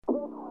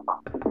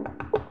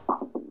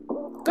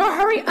Girl,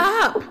 hurry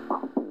up.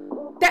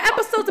 The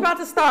episode's about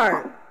to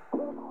start.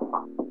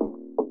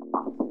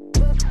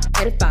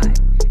 Edified,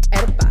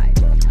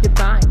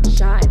 divine,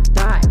 shine,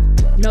 thrive.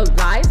 No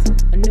lies,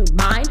 a new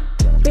mind.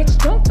 Bitch,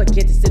 don't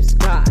forget to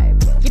subscribe.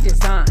 Get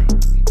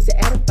designed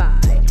to edify.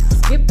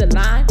 Skip the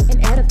line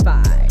and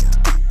edify.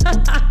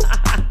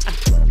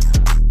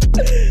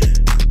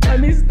 Let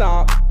me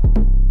stop.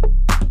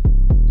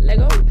 Let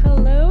go.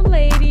 Hello,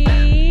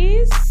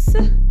 ladies.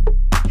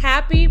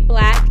 Happy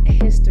Black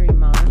History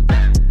Month.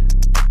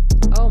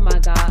 Oh my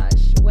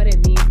gosh, what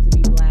it means to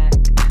be Black.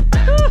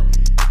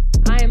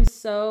 I am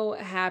so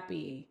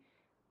happy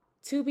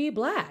to be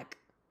Black.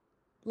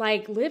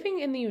 Like, living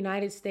in the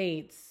United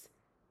States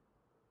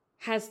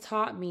has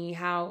taught me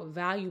how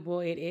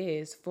valuable it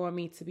is for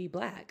me to be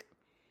Black.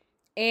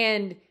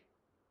 And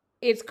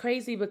it's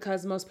crazy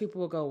because most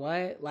people will go,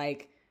 what?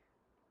 Like,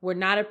 we're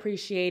not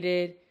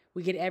appreciated.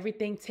 We get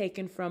everything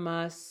taken from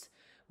us.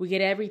 We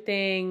get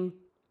everything,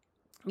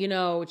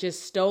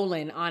 just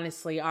stolen,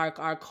 honestly.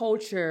 Our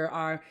culture,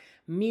 our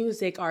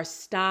music, our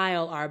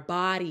style, our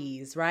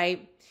bodies,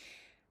 right?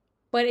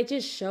 But it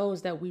just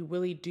shows that we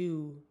really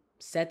do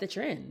set the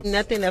trends.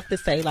 Nothing left to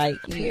say,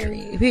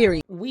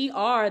 period. We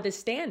are the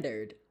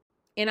standard.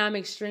 And I'm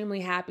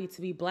extremely happy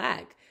to be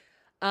Black.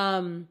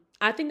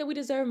 I think that we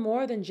deserve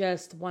more than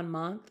just 1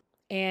 month.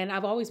 And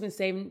I've always been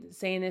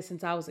saying this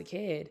since I was a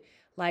kid.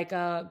 Like,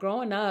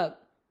 growing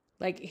up,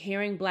 like,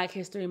 hearing Black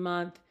History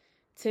Month,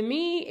 to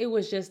me, it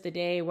was just the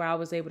day where I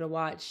was able to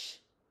watch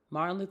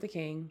Martin Luther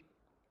King,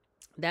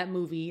 that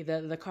movie,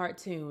 the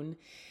cartoon,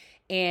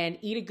 and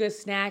eat a good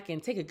snack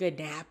and take a good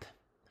nap.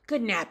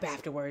 Good nap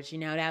afterwards,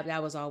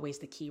 that was always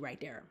the key right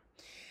there.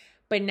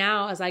 But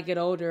now, as I get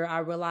older, I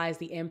realize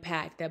the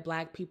impact that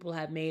Black people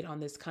have made on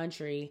this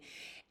country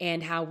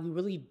and how we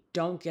really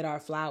don't get our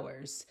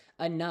flowers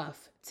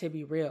enough, to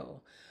be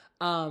real.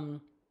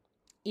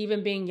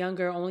 Even being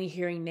younger, only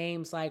hearing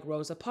names like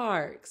Rosa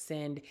Parks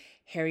and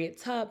Harriet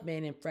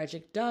Tubman and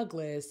Frederick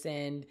Douglass,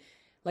 and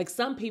like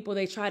some people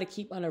they try to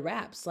keep under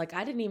wraps. Like,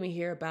 I didn't even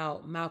hear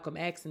about Malcolm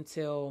X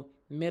until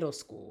middle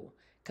school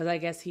because I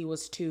guess he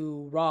was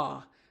too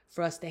raw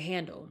for us to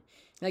handle.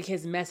 Like,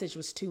 his message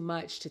was too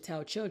much to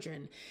tell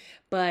children.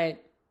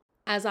 But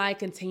as I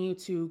continue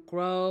to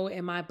grow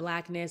in my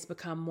Blackness,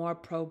 become more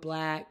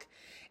pro-Black,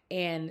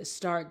 and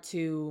start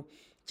to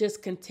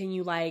just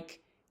continue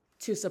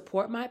to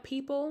support my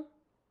people,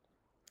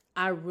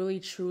 I really,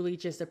 truly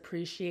just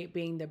appreciate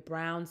being the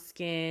brown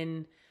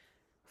skin,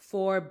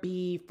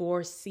 4B,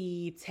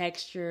 4C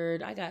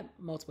textured. I got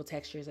multiple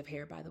textures of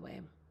hair, by the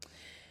way.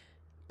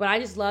 But I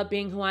just love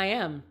being who I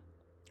am.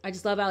 I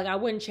just love I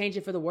wouldn't change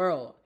it for the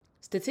world.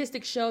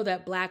 Statistics show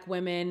that Black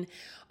women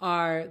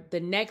are the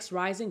next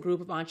rising group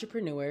of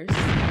entrepreneurs.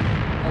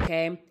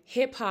 Okay.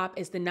 Hip hop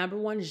is the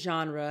 #1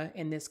 genre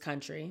in this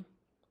country.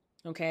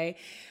 Okay.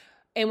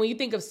 And when you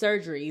think of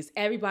surgeries,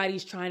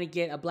 everybody's trying to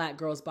get a Black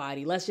girl's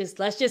body. Let's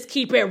just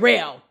keep it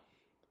real.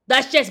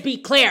 Let's just be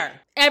clear.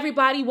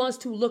 Everybody wants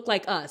to look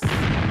like us.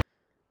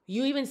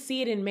 You even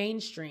see it in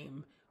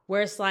mainstream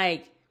where it's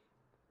like,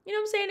 you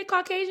know what I'm saying? The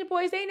Caucasian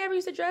boys, they never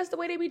used to dress the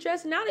way they be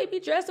dressing. Now they be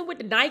dressing with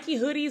the Nike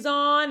hoodies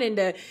on and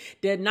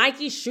the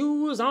Nike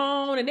shoes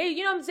on. And they,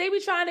 they be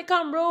trying to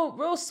come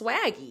real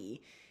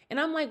swaggy. And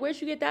I'm like,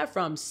 where'd you get that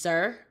from,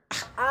 sir?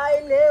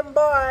 Island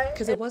boy.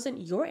 Because it wasn't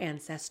your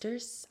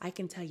ancestors. I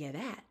can tell you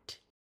that.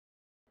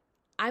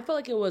 I felt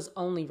like it was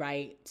only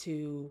right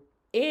to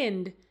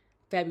end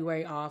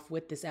February off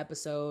with this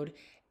episode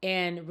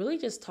and really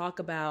just talk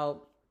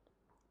about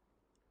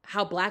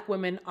how Black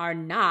women are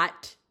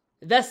not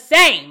the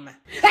same.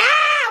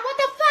 What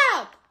the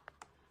fuck?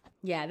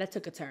 Yeah, that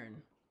took a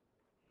turn.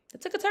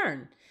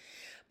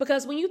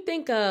 Because when you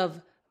think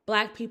of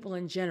Black people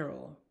in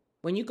general,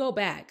 when you go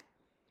back,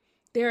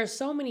 there are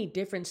so many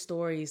different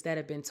stories that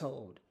have been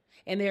told.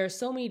 And there are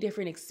so many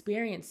different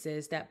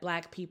experiences that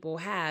Black people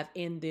have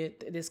in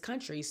this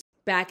country.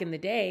 Back in the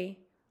day,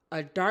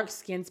 a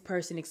dark-skinned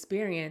person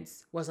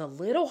experience was a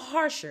little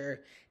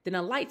harsher than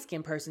a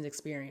light-skinned person's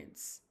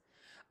experience.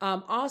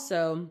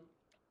 Also,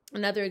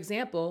 another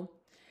example,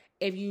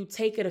 if you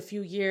take it a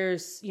few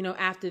years,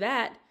 after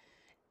that,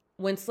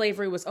 when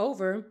slavery was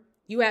over,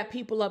 you had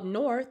people up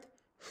north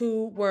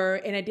who were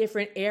in a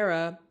different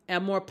era,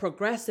 a more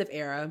progressive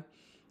era.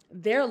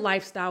 Their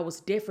lifestyle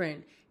was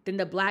different than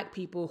the Black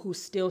people who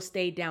still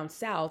stayed down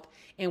south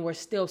and were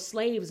still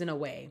slaves in a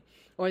way,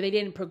 or they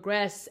didn't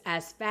progress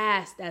as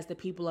fast as the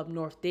people up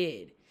north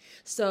did.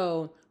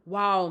 So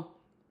while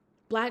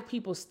Black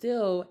people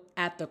still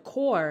at the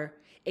core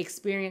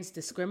experience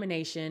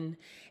discrimination,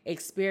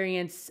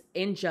 experience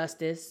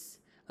injustice,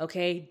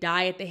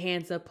 die at the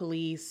hands of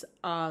police,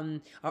 are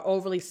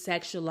overly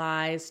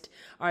sexualized,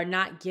 are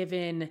not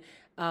given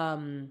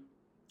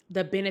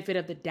the benefit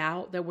of the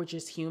doubt that we're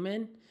just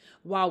human.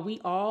 While we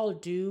all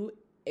do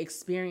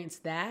experience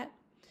that,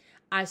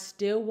 I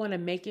still want to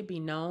make it be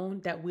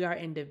known that we are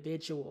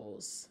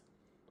individuals.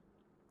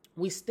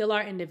 We still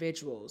are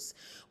individuals.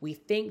 We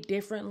think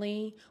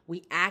differently.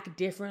 We act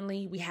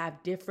differently. We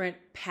have different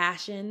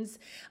passions,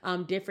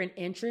 different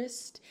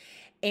interests.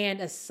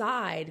 And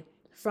aside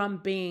from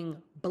being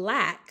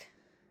Black,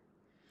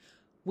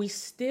 we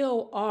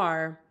still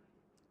are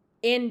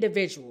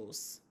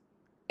individuals.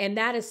 And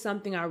that is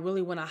something I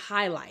really want to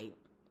highlight,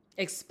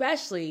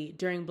 especially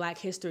during Black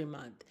History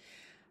Month.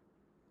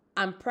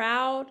 I'm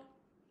proud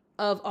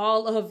of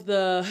all of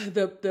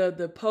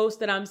the posts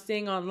that I'm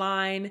seeing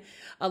online,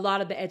 a lot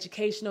of the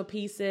educational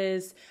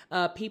pieces,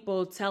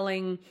 people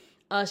telling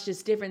us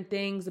just different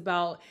things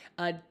about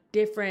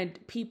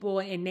different people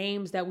and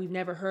names that we've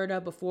never heard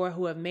of before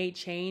who have made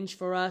change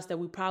for us that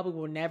we probably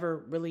will never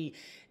really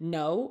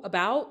know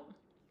about.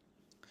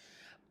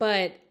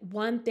 But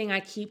one thing I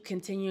keep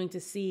continuing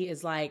to see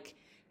is like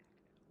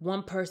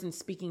one person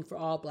speaking for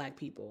all Black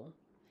people.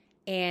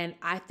 And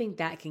I think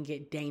that can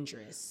get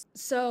dangerous.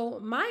 So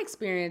my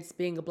experience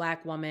being a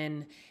Black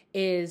woman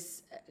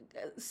is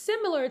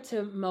similar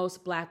to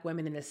most Black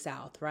women in the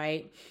South,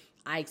 right?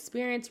 I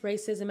experienced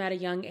racism at a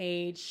young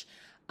age.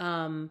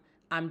 I'm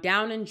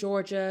down in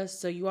Georgia,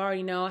 so you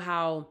already know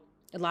how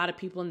a lot of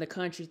people in the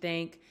country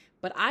think.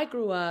 But I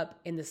grew up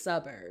in the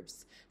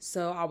suburbs.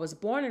 So I was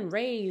born and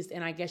raised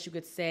in, I guess you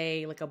could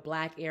say, like a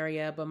Black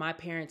area. But my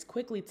parents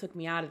quickly took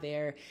me out of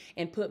there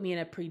and put me in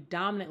a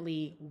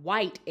predominantly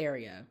white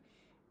area.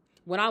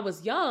 When I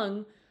was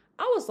young,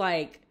 I was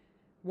like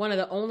one of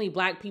the only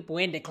Black people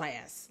in the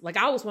class. Like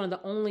I was one of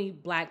the only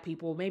Black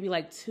people, maybe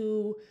like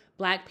 2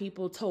 Black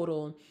people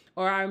total.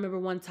 Or I remember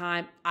one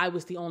time I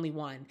was the only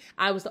one.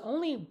 I was the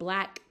only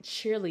Black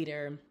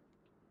cheerleader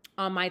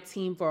on my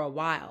team for a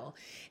while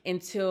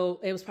until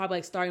it was probably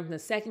like starting from the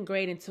 2nd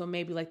grade until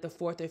maybe like the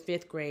 4th or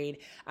 5th grade.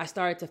 I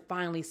started to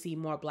finally see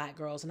more Black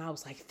girls and I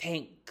was like,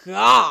 thank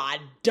God.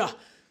 Too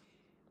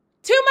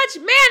much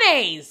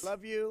mayonnaise.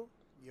 Love you.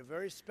 You're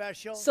very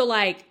special. So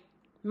like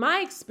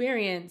my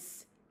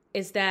experience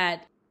is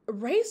that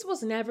race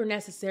was never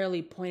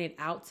necessarily pointed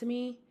out to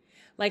me.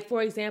 Like,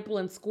 for example,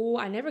 in school,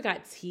 I never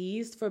got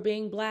teased for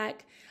being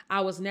Black.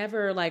 I was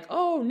never like,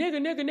 oh,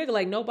 nigga.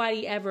 Like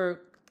nobody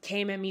ever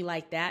came at me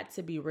like that,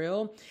 to be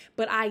real.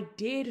 But I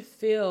did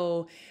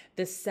feel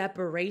the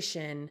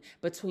separation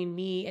between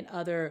me and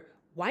other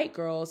white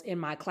girls in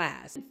my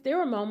class. There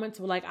were moments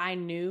where like I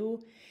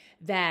knew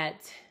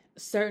that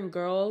certain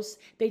girls,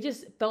 they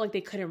just felt like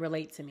they couldn't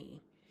relate to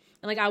me.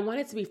 And like I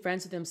wanted to be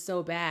friends with them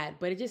so bad,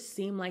 but it just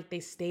seemed like they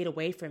stayed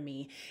away from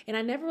me. And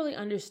I never really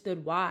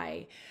understood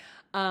why.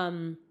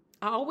 I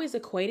always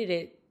equated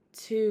it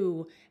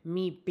to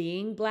me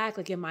being Black,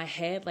 like in my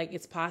head, like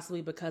it's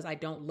possibly because I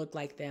don't look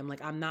like them.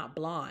 Like I'm not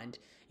blonde,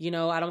 I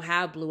don't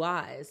have blue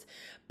eyes.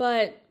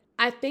 But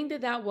I think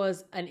that that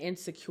was an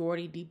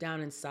insecurity deep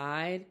down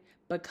inside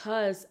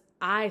because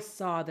I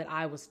saw that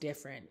I was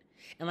different.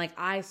 And like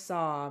I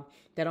saw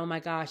that, oh my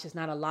gosh, there's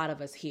not a lot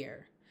of us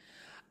here.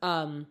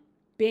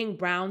 Being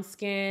brown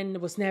skinned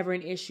was never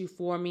an issue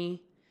for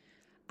me.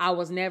 I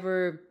was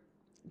never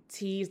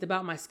teased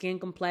about my skin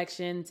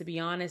complexion. To be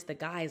honest, the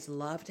guys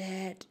loved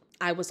it.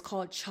 I was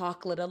called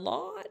chocolate a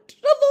lot.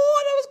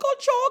 I was called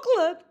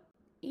chocolate.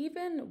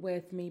 Even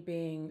with me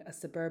being a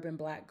suburban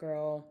Black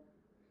girl,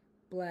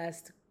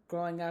 blessed,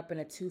 growing up in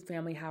a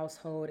 2-family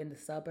household in the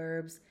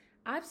suburbs,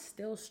 I've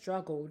still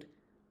struggled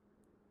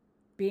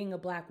being a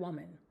Black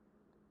woman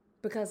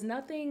because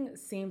nothing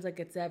seems like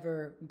it's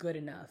ever good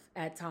enough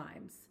at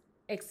times,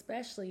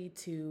 especially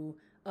to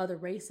other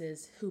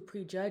races who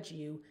prejudge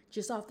you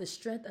just off the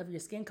strength of your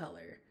skin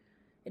color.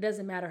 It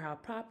doesn't matter how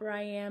proper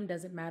I am,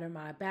 doesn't matter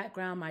my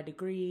background, my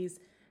degrees,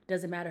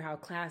 doesn't matter how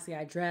classy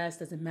I dress,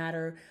 doesn't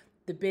matter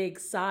the big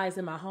size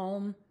in my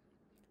home.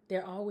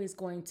 They're always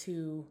going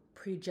to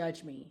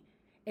prejudge me.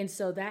 And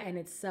so that in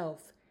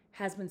itself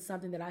has been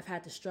something that I've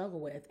had to struggle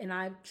with. And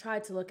I've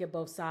tried to look at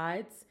both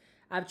sides.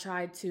 I've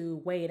tried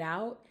to weigh it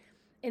out.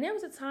 And there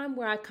was a time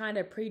where I kind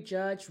of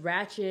prejudged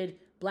ratchet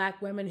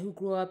Black women who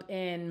grew up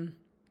in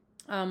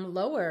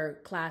lower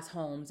class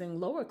homes and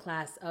lower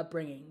class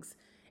upbringings.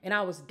 And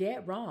I was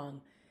dead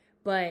wrong.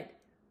 But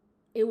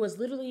it was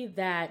literally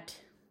that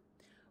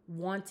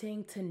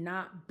wanting to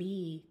not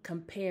be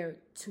compared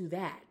to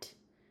that.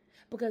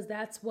 Because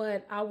that's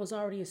what I was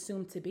already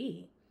assumed to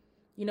be.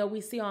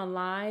 We see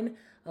online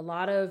a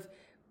lot of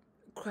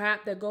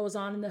crap that goes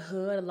on in the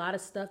hood, a lot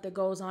of stuff that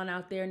goes on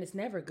out there, and it's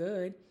never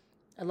good.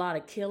 A lot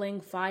of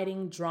killing,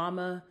 fighting,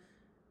 drama,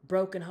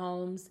 broken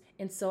homes.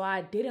 And so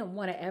I didn't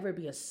want to ever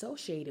be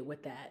associated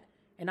with that.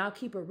 And I'll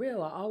keep it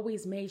real. I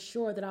always made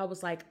sure that I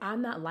was like,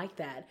 I'm not like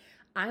that.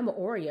 I'm an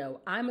Oreo.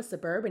 I'm a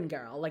suburban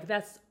girl. Like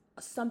that's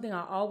something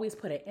I always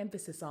put an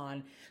emphasis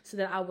on so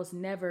that I was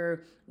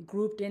never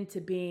grouped into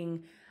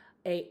being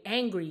a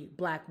angry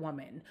Black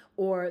woman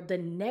or the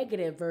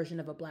negative version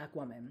of a Black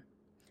woman.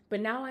 But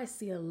now I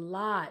see a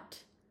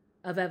lot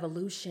of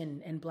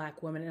evolution in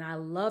Black women, and I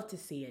love to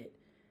see it.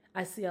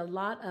 I see a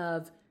lot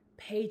of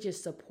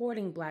pages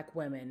supporting Black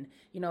women,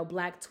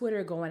 Black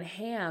Twitter going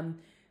ham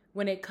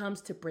when it comes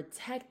to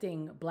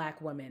protecting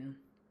Black women.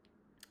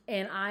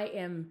 And I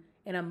am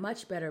in a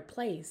much better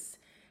place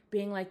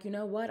being like, you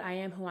know what, I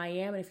am who I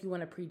am, and if you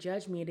want to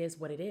prejudge me, it is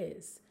what it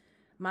is.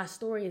 My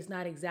story is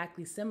not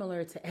exactly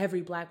similar to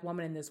every Black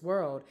woman in this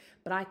world,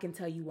 but I can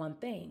tell you one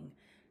thing.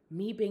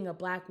 Me being a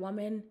Black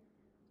woman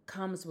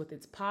comes with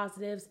its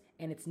positives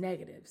and its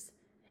negatives,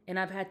 and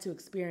I've had to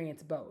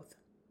experience both.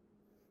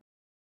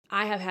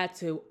 I have had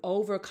to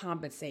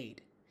overcompensate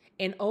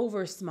and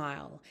over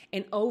smile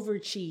and over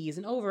cheese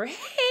and over hey.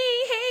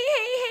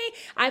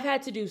 I've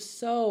had to do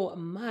so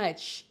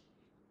much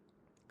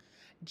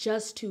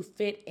just to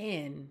fit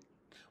in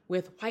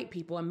with white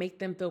people and make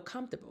them feel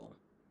comfortable.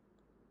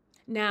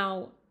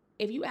 Now,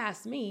 if you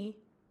ask me,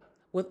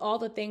 with all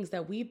the things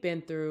that we've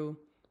been through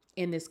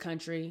in this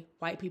country,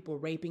 white people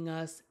raping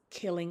us,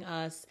 killing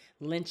us,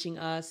 lynching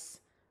us,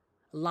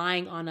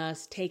 lying on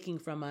us, taking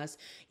from us,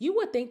 you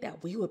would think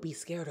that we would be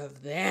scared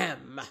of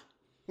them.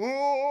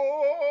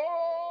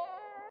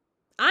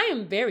 I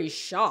am very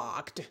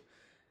shocked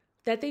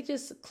that they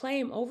just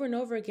claim over and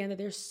over again that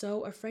they're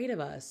so afraid of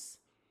us.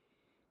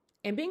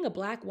 And being a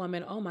Black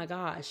woman, oh my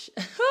gosh,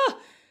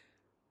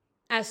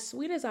 as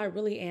sweet as I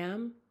really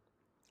am,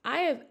 I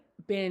have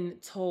been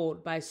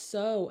told by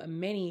so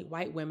many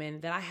white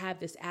women that I have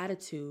this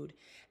attitude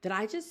that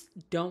I just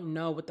don't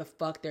know what the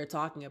fuck they're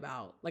talking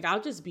about. Like,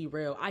 I'll just be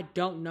real. I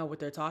don't know what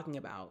they're talking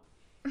about.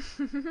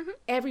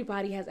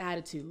 Everybody has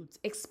attitudes,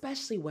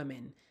 especially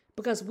women,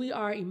 because we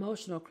are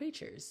emotional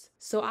creatures.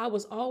 So I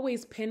was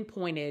always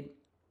pinpointed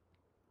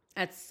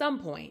at some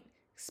point,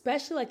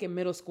 especially like in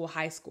middle school,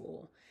 high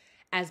school,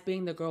 as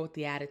being the girl with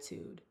the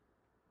attitude.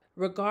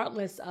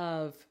 Regardless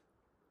of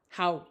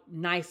how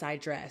nice I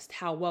dressed,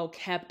 how well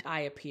kept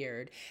I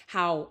appeared,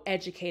 how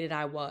educated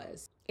I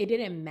was, it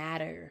didn't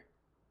matter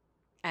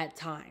at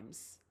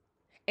times.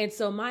 And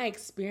so my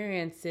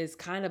experience is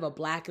kind of a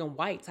black and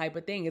white type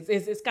of thing.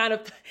 It's kind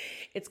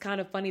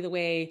of funny the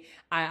way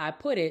I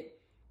put it.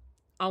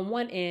 On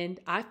one end,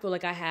 I feel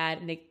like I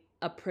had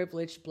a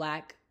privileged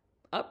Black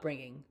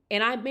upbringing,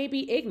 and I may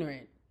be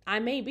ignorant. I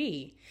may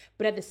be,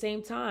 but at the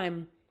same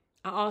time,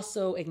 I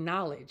also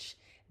acknowledge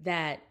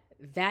that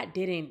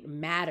didn't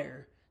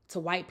matter to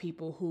white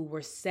people who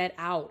were set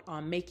out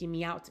on making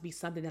me out to be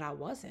something that I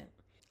wasn't.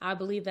 I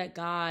believe that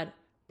God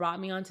brought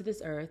me onto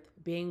this earth,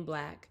 being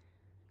Black,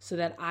 so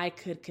that I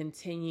could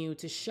continue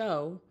to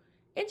show,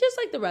 and just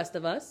like the rest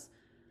of us,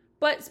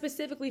 but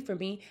specifically for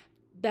me,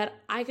 that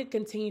I could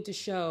continue to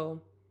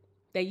show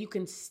that you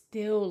can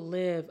still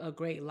live a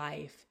great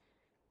life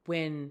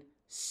when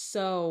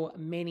so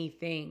many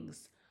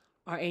things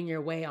are in your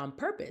way on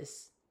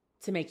purpose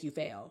to make you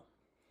fail.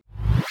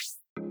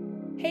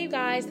 Hey you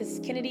guys, this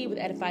is Kennedy with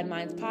Edified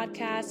Minds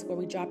Podcast, where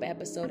we drop an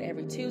episode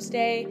every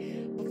Tuesday.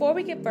 Before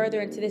we get further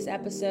into this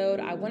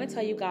episode, I want to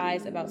tell you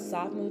guys about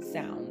Soft Mood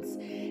Sounds.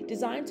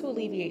 Designed to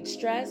alleviate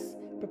stress,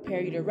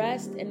 prepare you to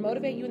rest, and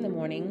motivate you in the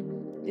morning,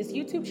 this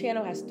YouTube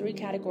channel has 3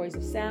 categories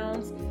of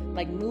sounds,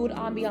 like mood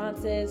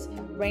ambiances,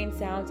 rain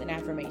sounds, and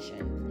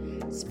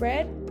affirmation.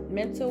 Spread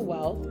mental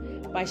wealth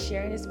by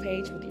sharing this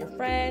page with your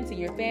friends and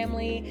your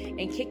family,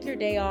 and kick your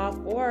day off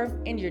or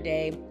end your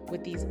day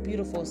with these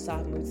beautiful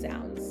soft mood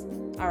sounds.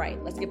 All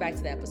right, let's get back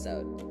to the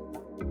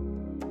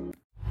episode.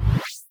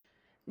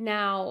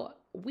 Now,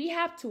 we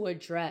have to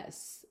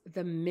address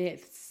the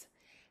myths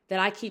that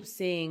I keep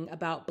seeing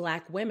about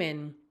Black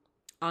women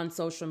on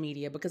social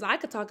media, because I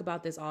could talk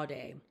about this all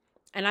day.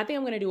 And I think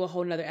I'm going to do a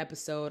whole nother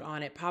episode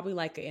on it, probably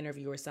like an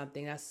interview or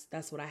something.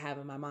 That's what I have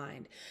in my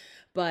mind.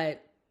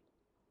 But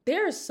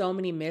there are so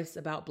many myths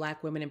about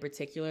Black women in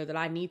particular that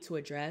I need to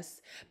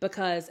address,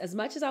 because as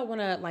much as I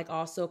want to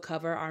also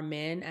cover our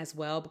men as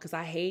well, because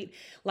I hate,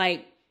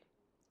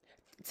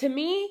 to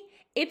me,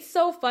 it's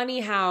so funny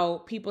how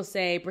people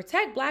say,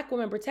 protect Black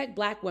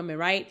women,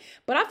 right?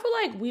 But I feel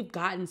like we've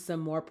gotten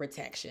some more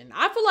protection.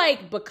 I feel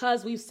like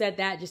because we've said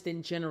that just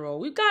in general,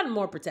 we've gotten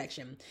more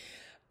protection.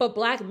 But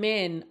Black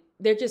men,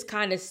 they're just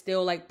kind of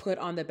still put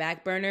on the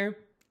back burner,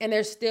 and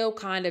they're still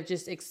kind of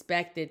just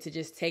expected to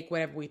just take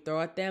whatever we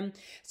throw at them.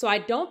 So I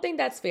don't think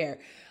that's fair.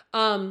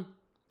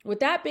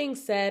 With that being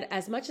said,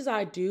 as much as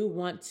I do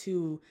want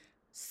to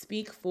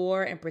speak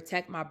for and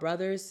protect my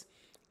brothers,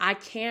 I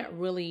can't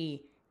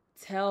really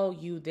tell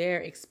you their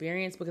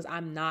experience because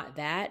I'm not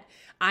that.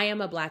 I am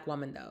a Black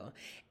woman though.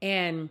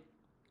 And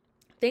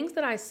things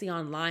that I see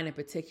online in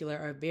particular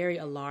are very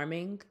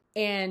alarming,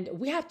 and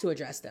we have to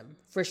address them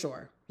for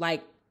sure.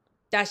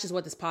 That's just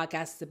what this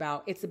podcast is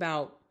about. It's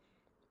about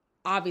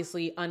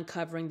obviously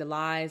uncovering the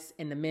lies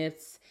and the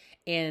myths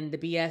and the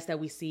BS that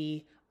we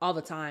see all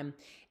the time,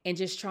 and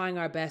just trying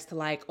our best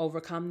to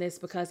overcome this,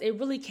 because it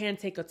really can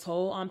take a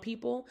toll on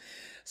people.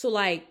 So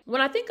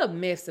when I think of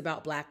myths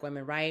about Black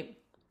women, right?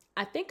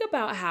 I think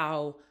about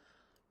how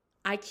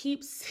I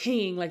keep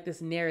seeing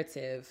this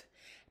narrative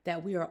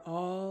that we are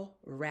all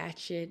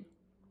ratchet,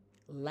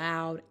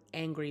 loud,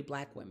 angry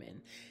Black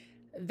women.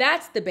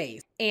 That's the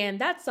base. And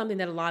that's something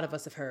that a lot of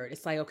us have heard.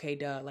 It's okay,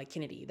 duh,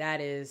 Kennedy, that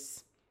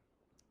is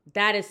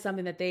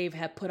something that they've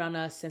had put on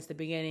us since the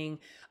beginning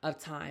of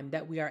time,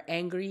 that we are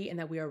angry and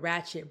that we are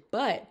ratchet.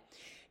 But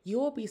you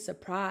will be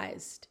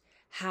surprised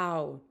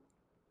how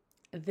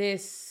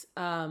this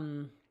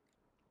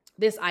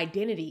this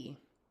identity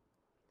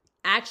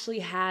actually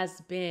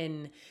has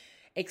been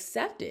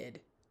accepted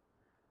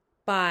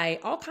by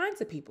all kinds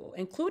of people,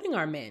 including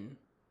our men,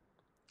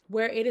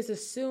 where it is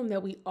assumed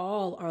that we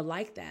all are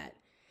like that.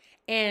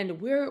 And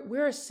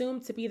we're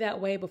assumed to be that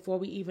way before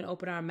we even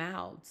open our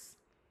mouths.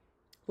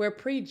 We're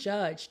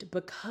prejudged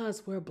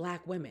because we're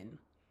Black women.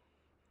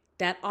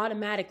 That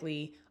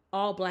automatically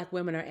all Black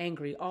women are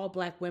angry. All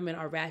Black women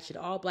are ratchet.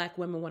 All Black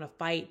women want to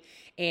fight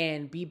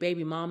and be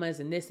baby mamas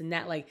and this and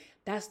that. Like,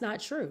 that's not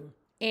true.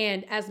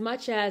 And as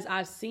much as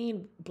I've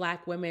seen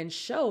Black women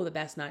show that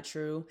that's not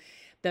true,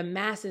 the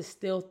masses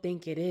still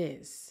think it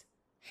is.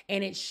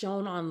 And it's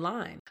shown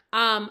online.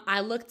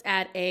 I looked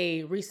at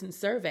a recent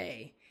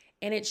survey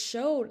and it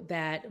showed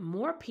that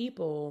more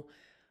people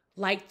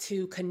like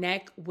to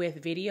connect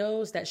with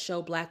videos that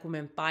show Black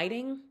women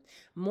fighting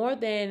more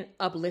than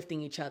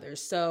uplifting each other.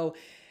 So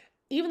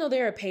even though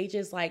there are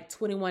pages like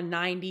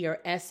 2190 or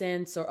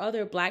Essence or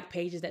other Black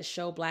pages that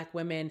show Black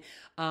women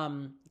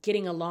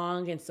getting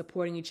along and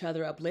supporting each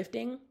other,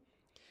 uplifting,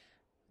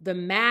 the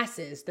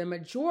masses, the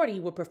majority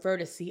would prefer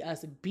to see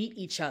us beat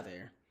each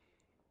other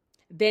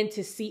than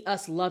to see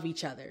us love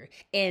each other.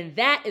 And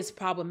that is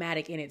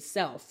problematic in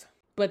itself.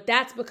 But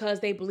that's because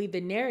they believe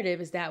the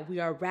narrative is that we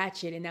are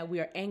ratchet and that we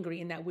are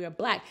angry and that we are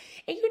Black.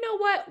 And you know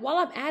what? While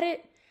I'm at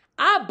it,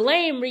 I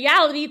blame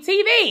reality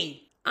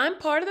TV. I'm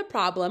part of the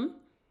problem.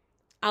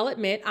 I'll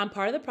admit I'm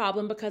part of the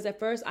problem because at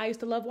first I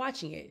used to love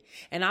watching it.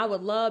 And I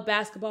would love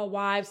Basketball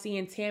Wives,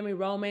 seeing Tammy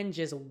Roman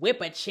just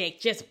whip a chick,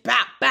 just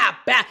bop, bop,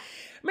 bop.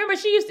 Remember,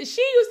 she used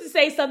to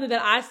say something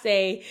that I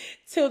say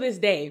till this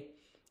day.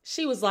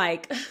 She was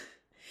like,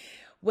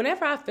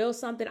 whenever I feel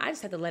something, I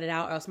just have to let it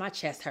out or else my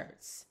chest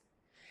hurts.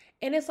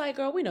 And it's like,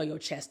 girl, we know your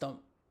chest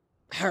don't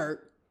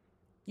hurt.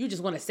 You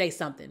just want to say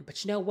something.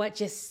 But you know what?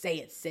 Just say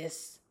it,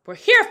 sis. We're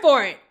here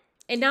for it.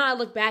 And now I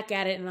look back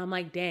at it and I'm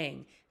like,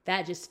 dang,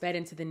 that just fed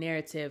into the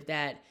narrative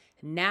that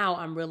now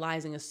I'm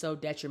realizing is so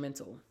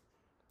detrimental.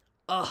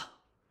 Ugh.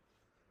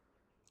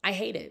 I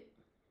hate it.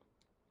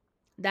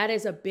 That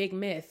is a big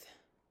myth.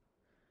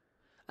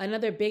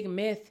 Another big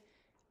myth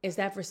is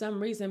that for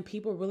some reason,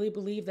 people really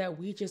believe that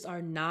we just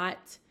are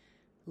not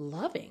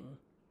loving.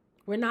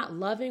 We're not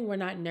loving, we're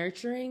not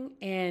nurturing,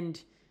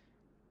 and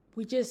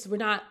we're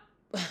not,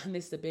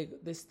 this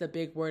is the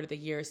big word of the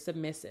year,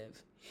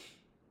 submissive.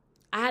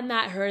 I had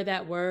not heard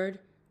that word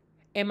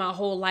in my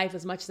whole life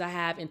as much as I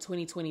have in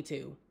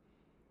 2022.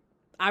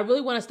 I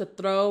really want us to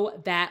throw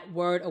that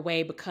word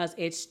away because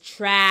it's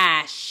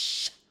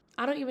trash.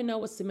 I don't even know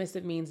what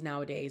submissive means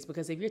nowadays,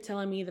 because if you're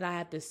telling me that I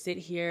have to sit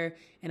here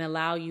and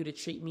allow you to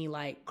treat me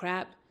like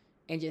crap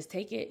and just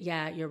take it,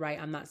 yeah, you're right,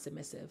 I'm not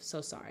submissive.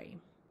 So sorry.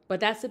 But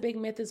that's a big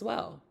myth as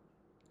well.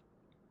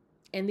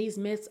 And these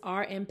myths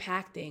are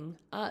impacting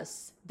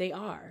us. They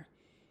are.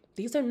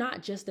 These are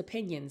not just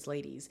opinions,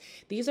 ladies.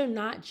 These are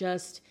not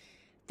just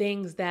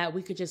things that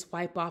we could just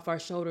wipe off our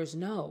shoulders.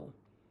 No.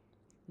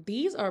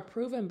 These are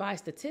proven by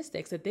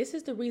statistics that this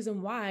is the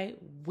reason why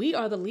we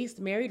are the least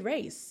married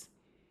race.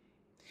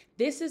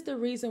 This is the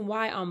reason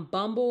why on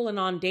Bumble and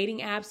on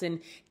dating apps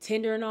and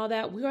Tinder and all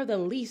that, we are the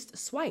least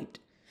swiped,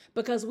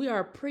 because we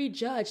are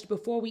prejudged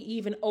before we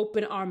even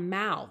open our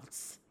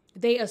mouths.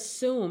 They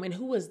assume, and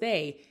who is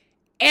they?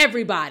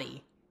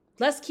 Everybody.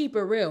 Let's keep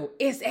it real.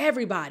 It's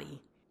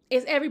everybody.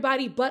 It's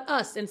everybody but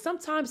us. And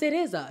sometimes it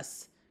is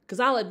us.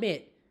 Because I'll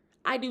admit,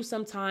 I do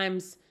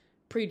sometimes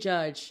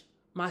prejudge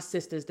my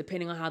sisters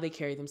depending on how they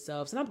carry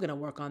themselves. And I'm going to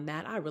work on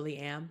that. I really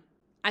am.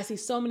 I see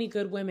so many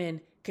good women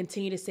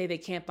continue to say they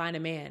can't find a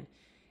man.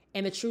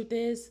 And the truth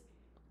is,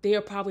 they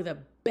are probably the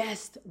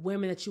best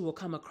women that you will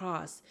come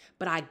across.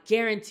 But I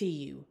guarantee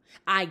you,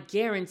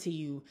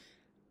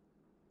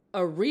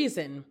 a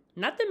reason,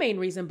 not the main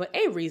reason, but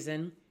a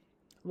reason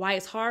why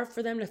it's hard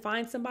for them to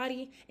find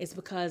somebody is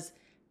because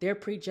their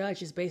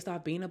prejudge is based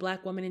off being a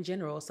Black woman in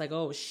general. It's like,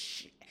 oh,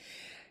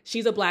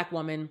 she's a Black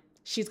woman.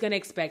 She's going to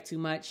expect too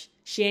much.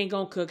 She ain't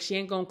going to cook. She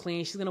ain't going to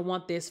clean. She's going to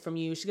want this from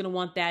you. She's going to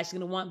want that. She's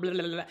going to want blah,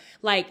 blah, blah.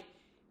 Like,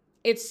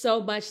 it's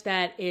so much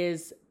that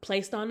is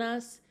placed on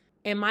us.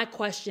 And my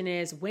question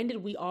is, when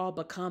did we all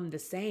become the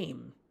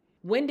same?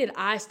 When did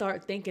I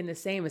start thinking the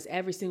same as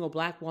every single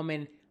Black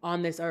woman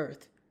on this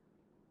earth?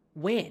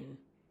 When?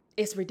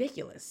 It's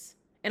ridiculous.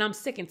 And I'm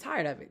sick and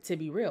tired of it, to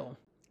be real.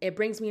 It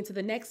brings me into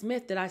the next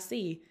myth that I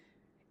see,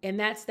 and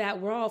that's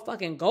that we're all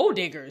fucking gold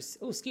diggers.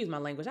 Oh, excuse my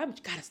language.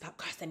 I've got to stop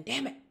cursing,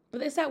 damn it.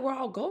 But it's that we're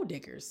all gold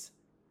diggers.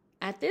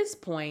 At this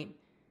point,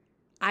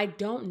 I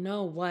don't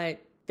know what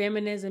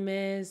feminism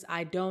is.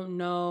 I don't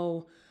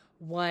know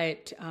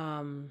what,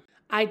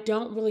 I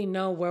don't really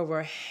know where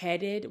we're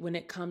headed when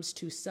it comes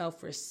to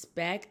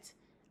self-respect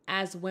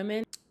as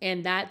women.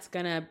 And that's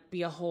going to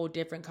be a whole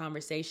different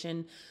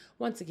conversation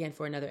once again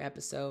for another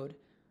episode.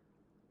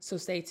 So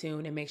stay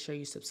tuned and make sure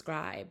you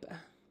subscribe.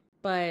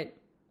 But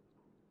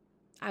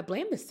I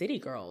blame the city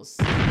girls.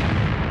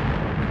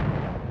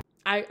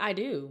 I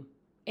do.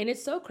 And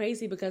it's so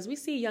crazy because we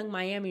see Young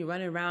Miami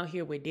running around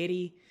here with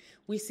Diddy.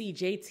 We see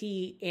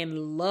JT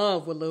in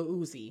love with Lil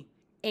Uzi.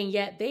 And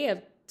yet they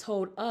have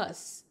told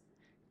us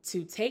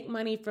to take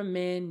money from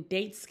men,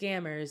 date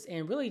scammers,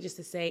 and really just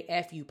to say,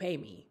 F you, pay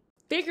me.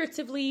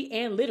 Figuratively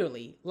and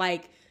literally.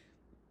 Like,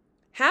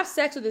 have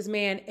sex with this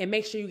man and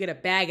make sure you get a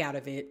bag out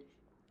of it.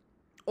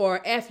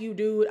 Or F you,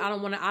 dude, I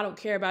don't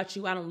care about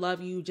you, I don't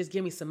love you, just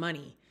give me some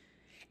money.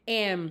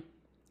 And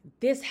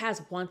this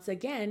has once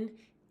again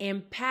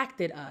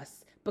impacted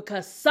us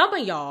because some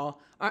of y'all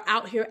are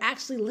out here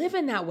actually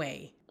living that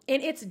way.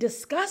 And it's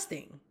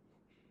disgusting.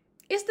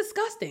 It's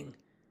disgusting.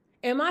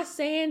 Am I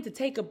saying to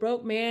take a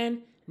broke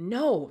man?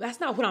 No, that's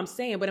not what I'm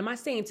saying. But am I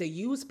saying to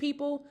use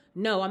people?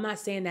 No, I'm not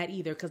saying that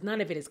either, because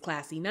none of it is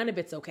classy. None of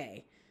it's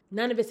okay.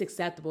 None of it's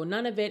acceptable.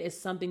 None of it is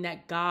something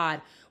that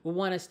God would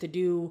want us to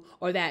do,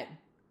 or that,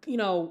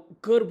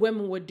 good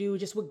women would do,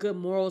 just with good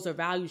morals or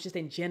values, just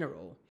in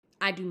general.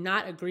 I do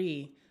not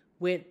agree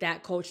with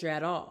that culture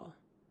at all.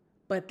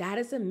 But that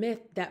is a myth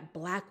that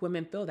Black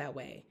women feel that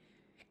way.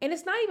 And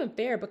it's not even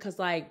fair because,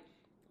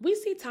 we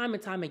see time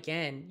and time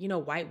again,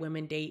 white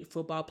women date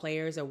football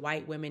players, or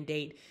white women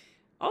date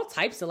all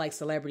types of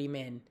celebrity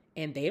men,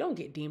 and they don't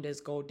get deemed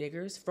as gold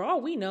diggers. For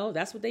all we know,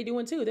 that's what they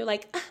doing too. They're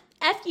like,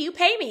 F you,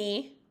 pay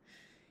me.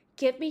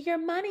 Give me your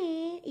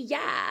money.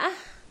 Yeah.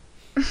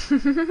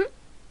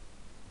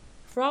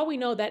 For all we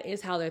know, that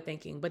is how they're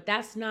thinking, but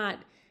that's not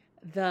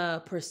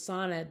the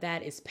persona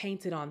that is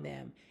painted on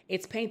them.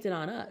 It's painted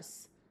on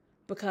us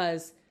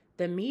because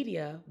the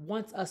media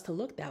wants us to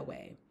look that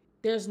way.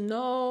 There's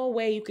no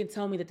way you can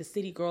tell me that the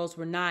City Girls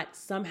were not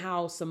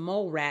somehow some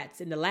mole rats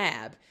in the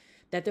lab,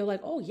 that they're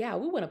like, oh yeah,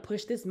 we want to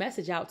push this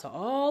message out to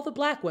all the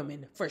Black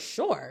women for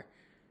sure.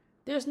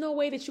 There's no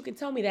way that you can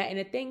tell me that. And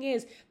the thing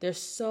is, there's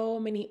so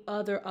many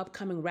other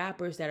upcoming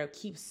rappers that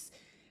keeps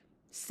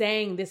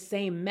saying this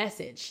same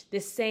message,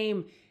 this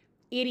same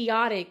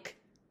idiotic,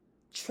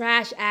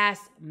 trash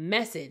ass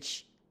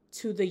message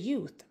to the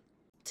youth,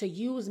 to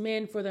use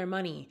men for their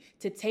money,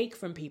 to take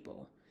from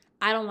people.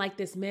 I don't like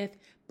this myth,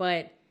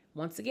 but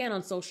once again,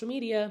 on social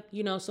media,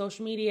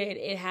 social media,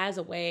 it has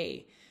a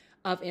way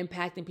of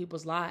impacting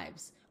people's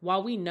lives.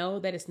 While we know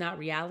that it's not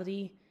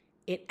reality,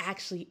 it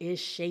actually is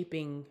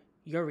shaping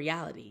your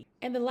reality.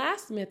 And the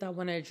last myth I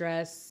want to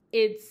address,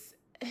 it's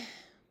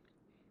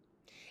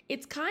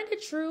kind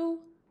of true,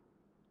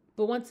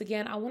 but once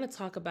again, I want to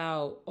talk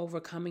about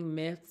overcoming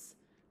myths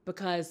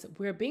because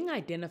we're being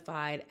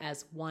identified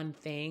as one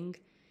thing,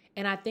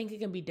 and I think it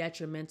can be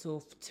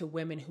detrimental to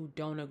women who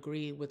don't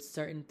agree with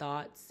certain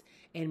thoughts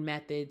and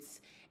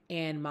methods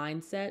and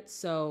mindsets.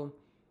 So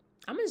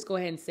I'm gonna just go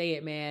ahead and say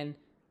it, man.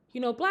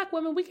 Black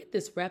women, we get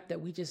this rep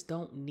that we just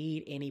don't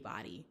need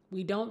anybody.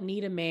 We don't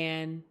need a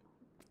man.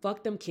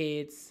 Fuck them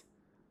kids.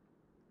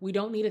 We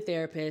don't need a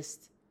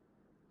therapist.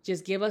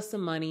 Just give us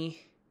some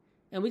money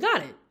and we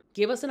got it.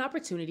 Give us an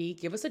opportunity.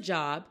 Give us a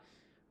job.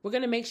 We're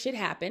gonna make shit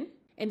happen.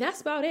 And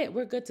that's about it.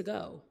 We're good to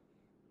go.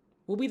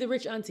 We'll be the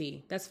rich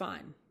auntie. That's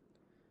fine.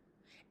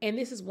 And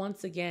this is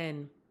once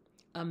again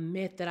a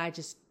myth that I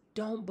just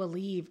don't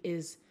believe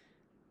is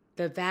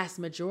the vast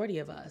majority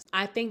of us.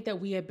 I think that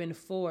we have been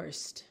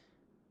forced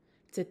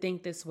to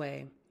think this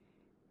way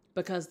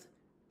because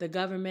the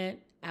government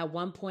at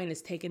one point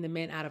has taken the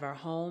men out of our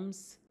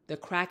homes. The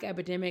crack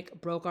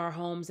epidemic broke our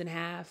homes in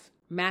half.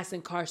 Mass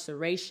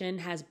incarceration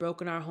has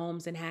broken our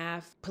homes in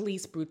half.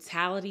 Police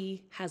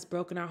brutality has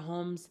broken our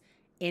homes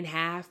in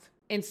half.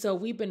 And so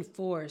we've been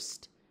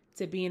forced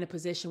to be in a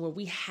position where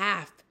we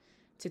have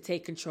to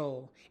take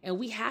control and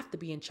we have to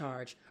be in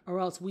charge, or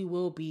else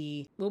we'll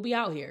be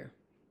out here.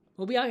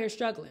 We'll be out here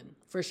struggling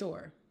for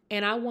sure.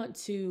 And I want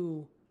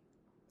to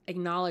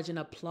acknowledge and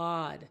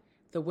applaud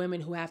the women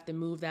who have to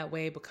move that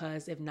way,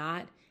 because if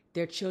not,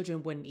 their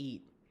children wouldn't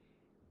eat,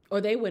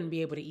 or they wouldn't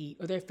be able to eat,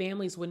 or their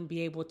families wouldn't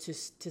be able to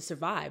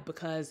survive,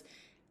 because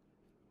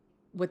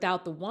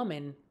without the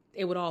woman,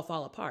 it would all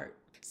fall apart.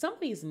 Some of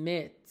these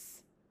myths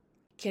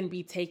can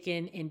be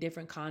taken in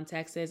different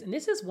contexts. And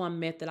this is one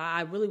myth that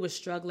I really was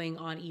struggling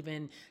on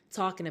even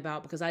talking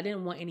about because I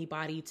didn't want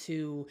anybody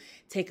to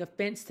take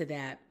offense to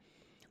that.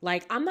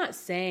 I'm not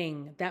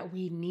saying that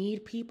we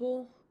need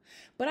people,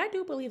 but I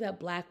do believe that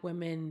Black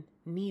women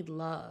need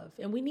love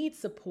and we need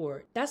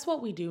support. That's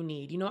what we do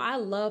need. I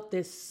love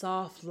this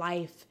soft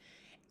life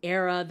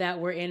era that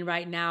we're in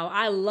right now.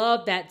 I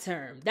love that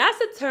term. That's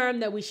a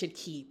term that we should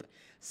keep.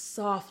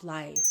 Soft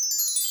life.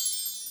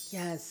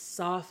 Yes,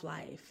 soft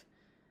life.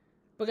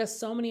 Because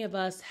so many of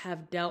us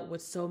have dealt with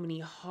so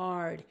many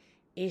hard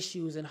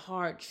issues and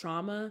hard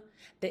trauma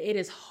that it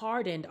has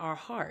hardened our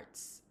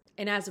hearts.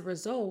 And as a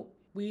result,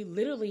 we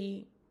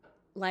literally,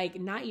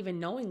 not even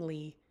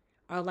knowingly,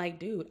 are like,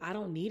 dude, I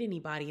don't need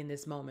anybody in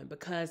this moment,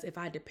 because if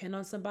I depend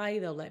on somebody,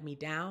 they'll let me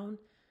down.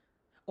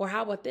 Or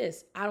how about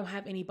this? I don't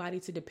have anybody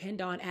to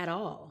depend on at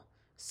all.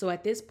 So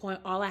at this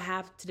point, all I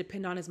have to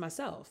depend on is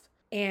myself.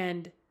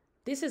 And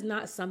this is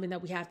not something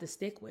that we have to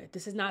stick with.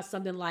 This is not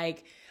something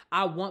like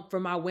I want for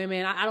my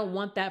women. I don't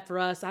want that for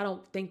us. I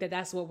don't think that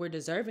that's what we're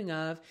deserving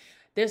of.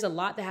 There's a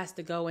lot that has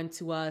to go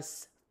into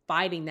us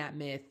fighting that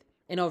myth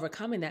and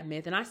overcoming that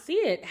myth. And I see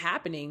it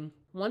happening.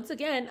 Once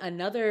again,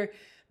 another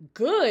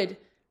good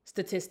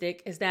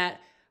statistic is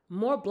that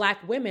more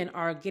Black women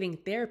are getting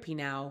therapy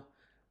now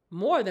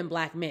more than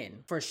black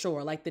men, for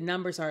sure. Like the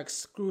numbers are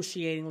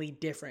excruciatingly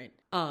different.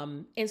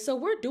 And so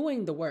we're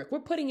doing the work. We're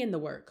putting in the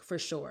work for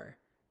sure.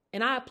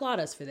 And I applaud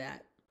us for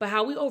that. But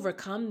how we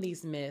overcome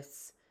these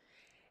myths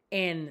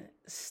and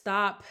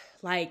stop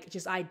like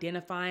just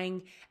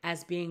identifying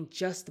as being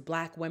just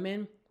black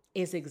women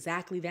is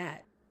exactly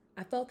that.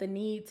 I felt the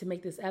need to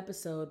make this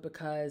episode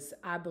because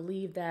I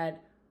believe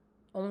that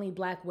only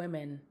black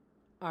women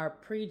are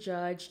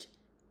prejudged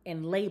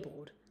and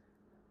labeled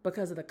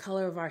because of the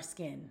color of our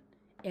skin.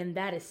 And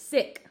that is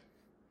sick.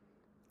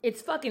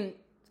 It's fucking,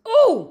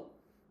 ooh,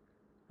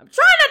 I'm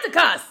trying not to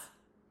cuss,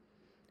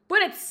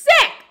 but it's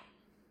sick.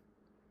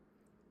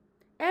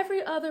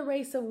 Every other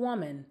race of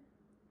woman,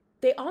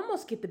 they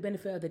almost get the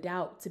benefit of the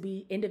doubt to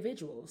be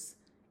individuals.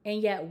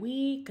 And yet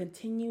we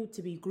continue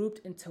to be grouped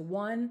into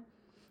one.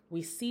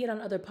 We see it on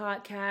other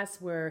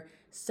podcasts where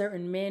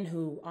certain men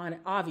who,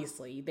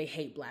 obviously, they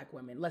hate black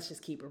women. Let's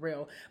just keep it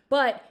real.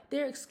 But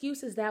their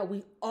excuse is that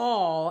we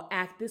all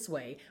act this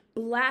way.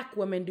 Black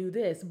women do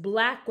this.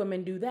 Black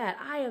women do that.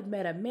 I have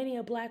met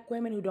many black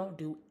women who don't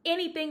do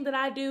anything that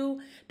I do,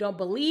 don't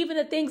believe in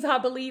the things I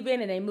believe in,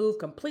 and they move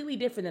completely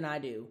different than I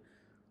do.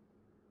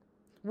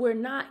 We're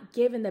not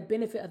given the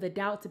benefit of the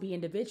doubt to be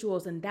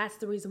individuals, and that's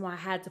the reason why I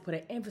had to put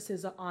an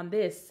emphasis on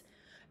this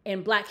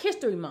in Black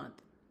History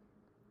Month.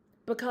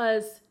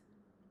 Because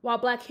while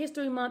Black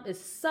History Month is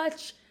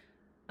such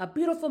a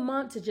beautiful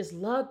month to just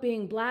love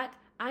being black,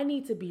 I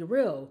need to be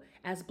real.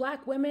 As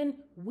black women,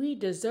 we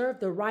deserve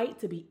the right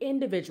to be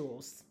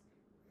individuals.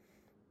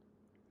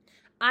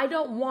 I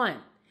don't want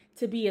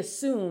to be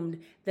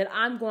assumed that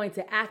I'm going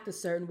to act a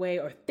certain way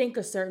or think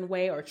a certain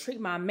way or treat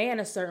my man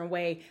a certain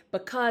way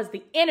because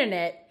the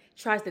internet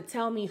tries to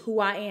tell me who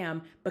I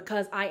am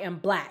because I am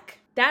black.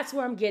 That's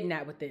where I'm getting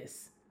at with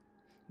this.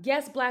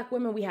 Yes, black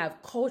women, we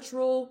have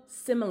cultural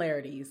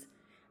similarities,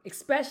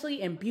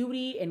 especially in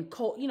beauty and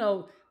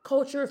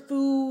culture,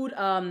 food,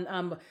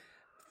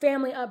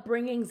 family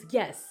upbringings.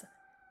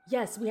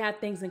 Yes, we have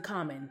things in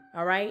common,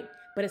 all right?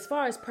 But as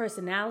far as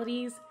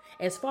personalities,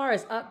 as far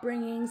as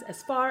upbringings,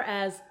 as far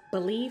as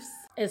beliefs,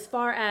 as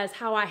far as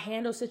how I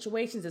handle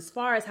situations, as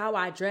far as how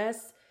I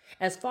dress,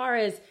 as far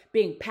as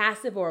being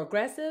passive or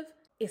aggressive,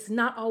 it's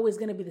not always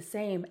going to be the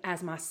same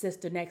as my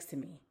sister next to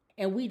me.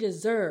 And we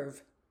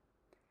deserve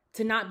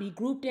to not be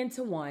grouped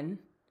into one,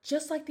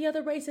 just like the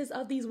other races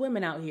of these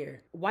women out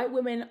here. White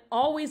women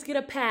always get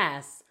a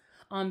pass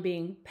on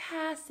being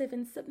passive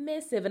and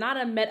submissive. And I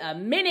done met a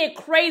many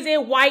crazy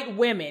white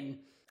women,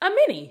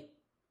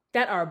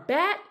 that are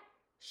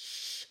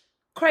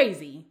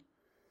crazy,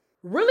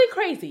 really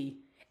crazy,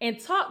 and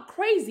talk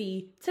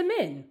crazy to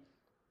men.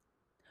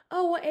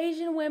 Oh, well,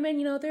 Asian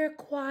women, they're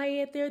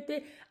quiet.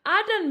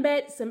 I done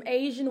met some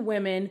Asian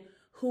women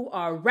who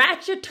are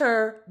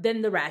ratcheter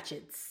than the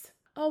ratchets.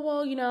 Oh,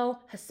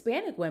 well,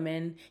 Hispanic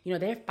women,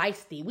 they're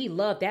feisty. We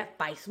love that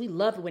feist. We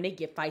love it when they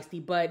get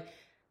feisty. But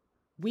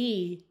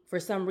we, for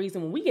some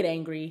reason, when we get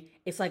angry,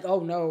 it's like, oh,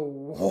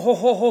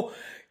 no,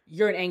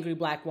 you're an angry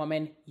black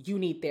woman. You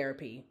need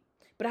therapy.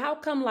 But how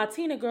come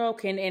Latina girl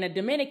and a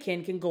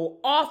Dominican can go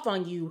off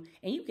on you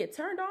and you get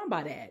turned on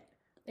by that?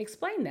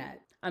 Explain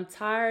that. I'm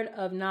tired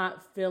of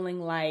not feeling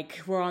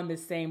like we're on the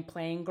same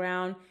playing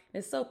ground.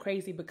 It's so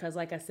crazy because,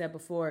 like I said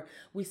before,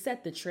 we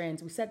set the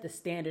trends, we set the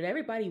standard.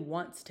 Everybody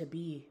wants to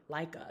be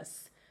like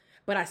us.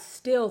 But I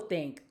still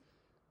think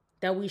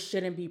that we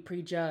shouldn't be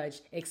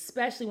prejudged,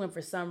 especially when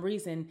for some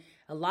reason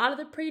a lot of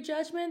the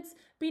prejudgments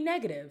be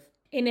negative.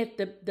 And if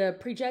the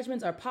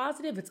prejudgments are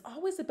positive, it's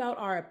always about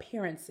our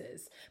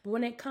appearances. But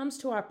when it comes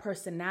to our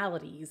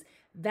personalities,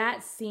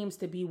 that seems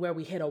to be where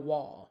we hit a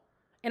wall.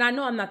 And I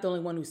know I'm not the only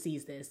one who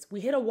sees this. We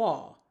hit a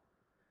wall.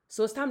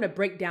 So it's time to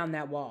break down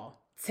that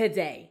wall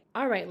today.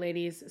 All right,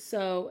 ladies.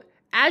 So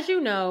as you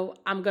know,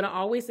 I'm going to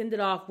always end it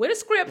off with a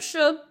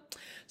scripture.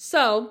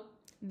 So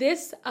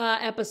this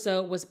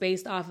episode was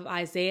based off of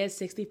Isaiah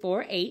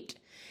 64:8.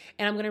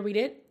 And I'm going to read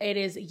it. It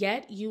is,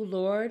 "Yet you,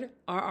 Lord,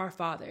 are our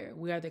Father.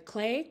 We are the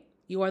clay.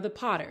 You are the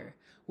potter.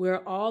 We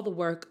are all the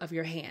work of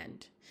your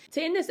hand."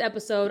 To end this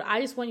episode, I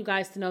just want you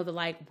guys to know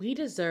that we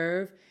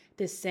deserve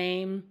the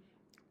same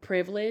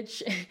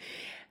privilege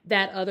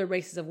that other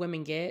races of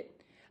women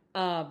get.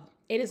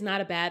 It is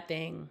not a bad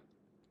thing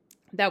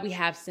that we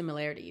have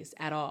similarities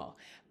at all,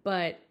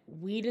 but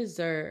we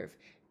deserve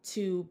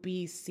to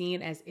be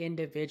seen as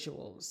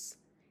individuals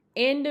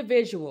and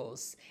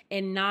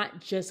not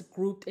just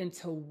grouped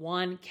into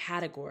one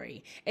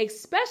category,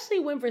 especially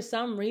when for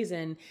some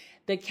reason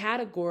the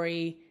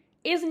category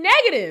is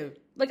negative.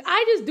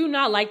 I just do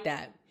not like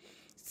that.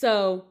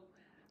 So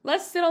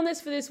let's sit on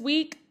this for this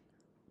week.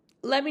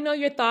 Let me know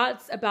your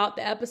thoughts about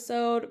the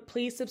episode.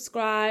 Please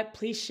subscribe.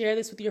 Please share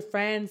this with your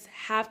friends.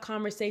 Have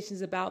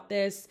conversations about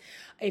this.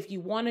 If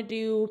you want to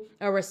do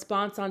a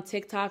response on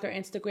TikTok or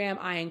Instagram,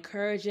 I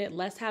encourage it.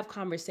 Let's have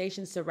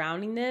conversations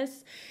surrounding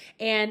this.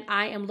 And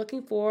I am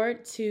looking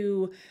forward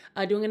to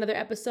doing another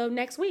episode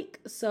next week.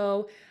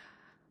 So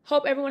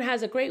hope everyone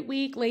has a great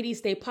week. Ladies,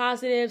 stay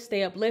positive,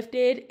 stay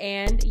uplifted.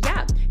 And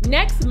yeah,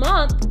 next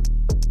month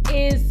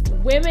is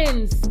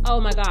oh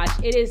my gosh,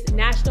 it is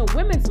National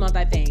Women's Month,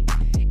 I think.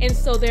 And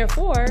so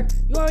therefore,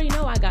 you already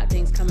know I got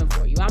things coming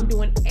for you. I'm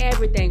doing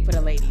everything for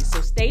the ladies.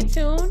 So stay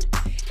tuned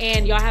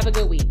and y'all have a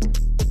good week.